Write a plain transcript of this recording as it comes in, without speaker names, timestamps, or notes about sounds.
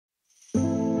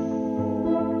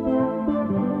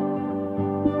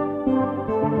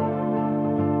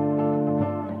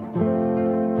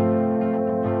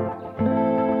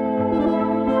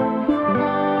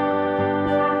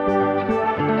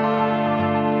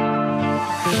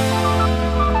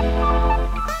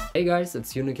Hey guys,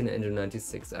 it's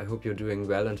Unicorn96. I hope you're doing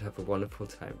well and have a wonderful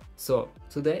time. So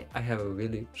today I have a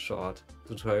really short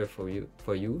tutorial for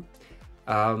you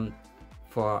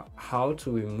for how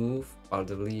to remove or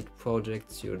delete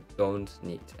projects you don't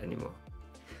need anymore.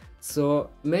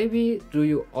 So maybe do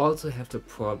you also have the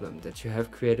problem that you have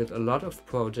created a lot of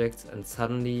projects and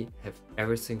suddenly have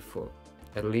everything full?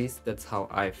 At least that's how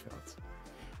I felt.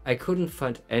 I couldn't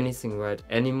find anything right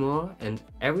anymore, and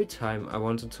every time I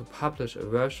wanted to publish a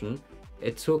version,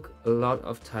 it took a lot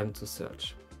of time to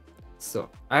search. So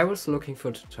I was looking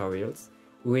for tutorials,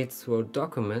 read through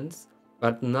documents,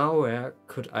 but nowhere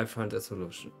could I find a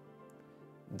solution.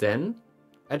 Then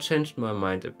I changed my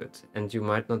mind a bit, and you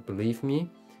might not believe me,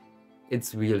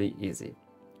 it's really easy.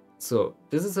 So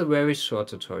this is a very short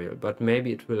tutorial, but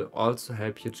maybe it will also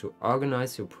help you to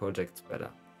organize your projects better.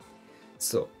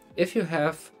 So if you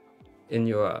have in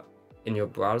your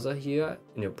browser here,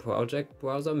 in your project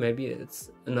browser, maybe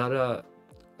it's another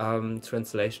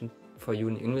translation for you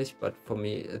in English, but for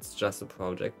me it's just a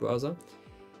project browser,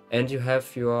 and you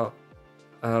have your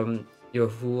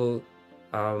whole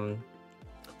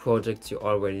project you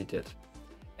already did,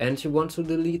 and you want to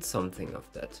delete something of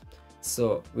that.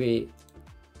 So we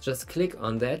just click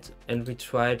on that and we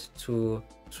tried to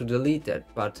delete that,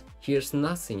 but here's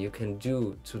nothing you can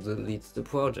do to delete the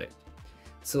project.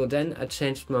 So then I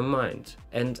changed my mind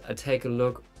and I take a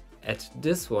look at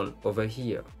this one over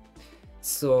here.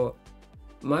 So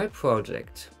my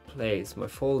project place, my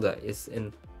folder is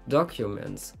in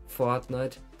Documents,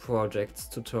 Fortnite Projects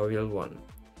Tutorial 1.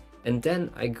 And then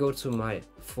I go to my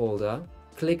folder,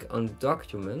 click on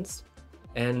Documents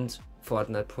and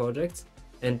Fortnite Projects,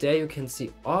 and there you can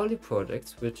see all the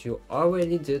projects which you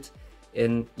already did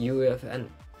in UEFN.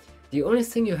 The only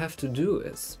thing you have to do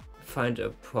is find a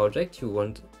project you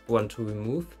want to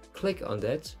remove, click on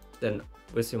that, then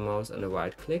with your mouse and a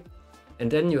right click, and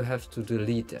then you have to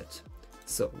delete that.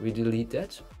 So we delete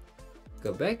that,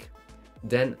 go back,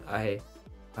 then I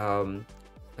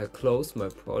close my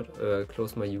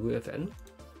UEFN,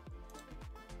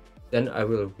 then I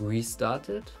will restart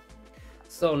it.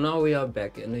 So now we are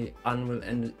back in the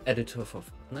Unreal editor for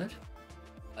Fortnite.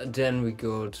 Then we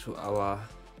go to our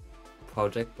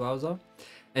project browser,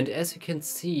 and as you can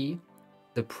see,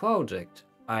 the project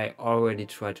I already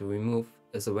tried to remove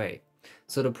is away.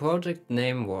 So the project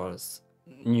name was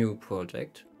new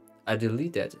project. I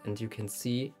delete that and you can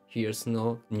see here's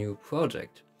no new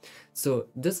project. So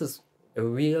this is a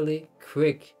really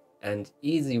quick and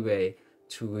easy way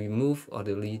to remove or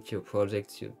delete your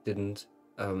projects you didn't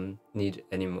need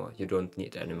anymore, you don't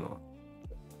need anymore.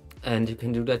 And you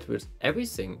can do that with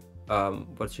everything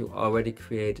what you already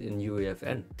create in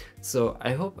UEFN. So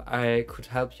I hope I could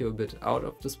help you a bit out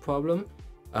of this problem.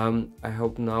 I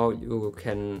hope now you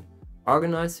can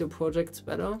organize your projects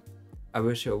better. I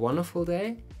wish you a wonderful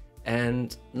day,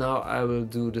 and now I will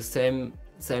do the same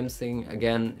thing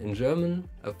again in German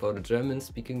for the German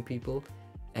speaking people.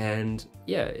 And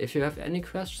yeah, if you have any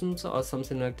questions or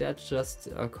something like that, just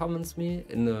comments me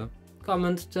in the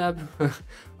comment tab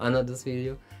under this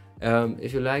video.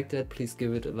 If you like that, please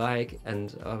give it a like,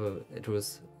 and it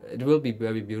will be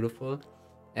very beautiful.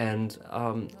 And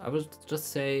I will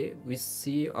just say we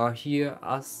see or hear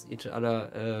each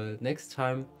other next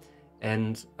time,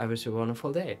 and I wish you a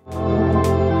wonderful day.